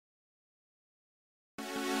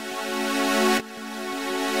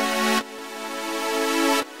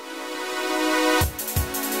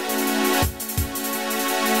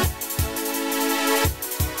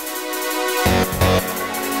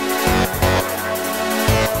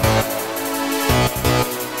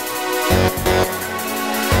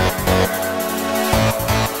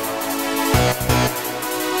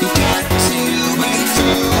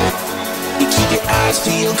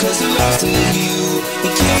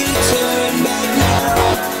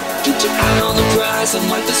eyes and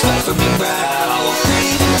wipe the sweat from your brow.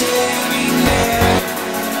 Brave and daring there.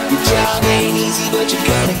 Your job ain't easy, but you're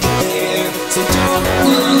gonna get there. So don't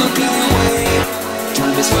look away.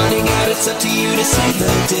 Time is running out, it's up to you to save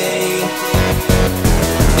the day.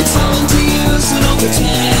 It's all up to you, so don't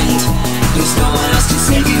pretend. There's no one else to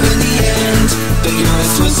save you in the end. But you're a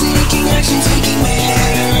thrill-seeking, action-taking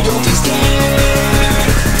man. Don't be scared.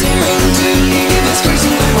 Daring to live, it's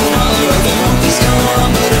crazy when all our other homies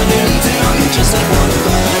gone. But underneath it all, you're just like one of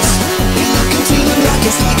us. You look into the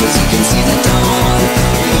blackest night 'cause you can see the dawn.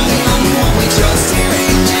 You're the only one we trust.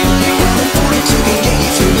 Daring to live, we're the fortitude to get you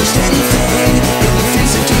through most anything. In the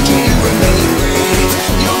face of danger, you remain brave.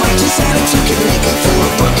 Your righteous attitude can make up for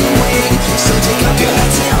a broken wing. So take up your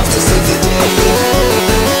hats and off to save the day.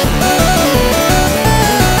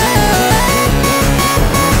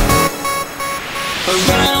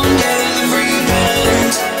 Around every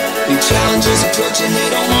bend, new challenges approach and they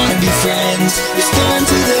don't wanna be friends. Respond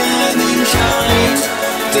to them in kind.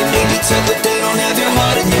 They may be tough but they don't have your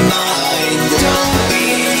heart and your mind. Don't be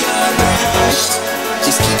abashed.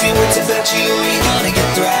 Just keep your wits about you or you're gonna get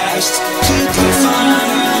thrashed. Keep your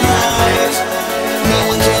fire alive. No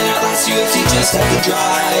one can outlast you if you just have the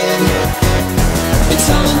drive. It's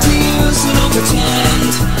all up to you, so don't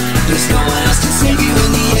pretend. There's no one else to save you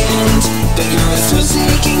in the end. But you're a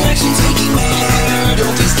thrill-seeking, action-taking man.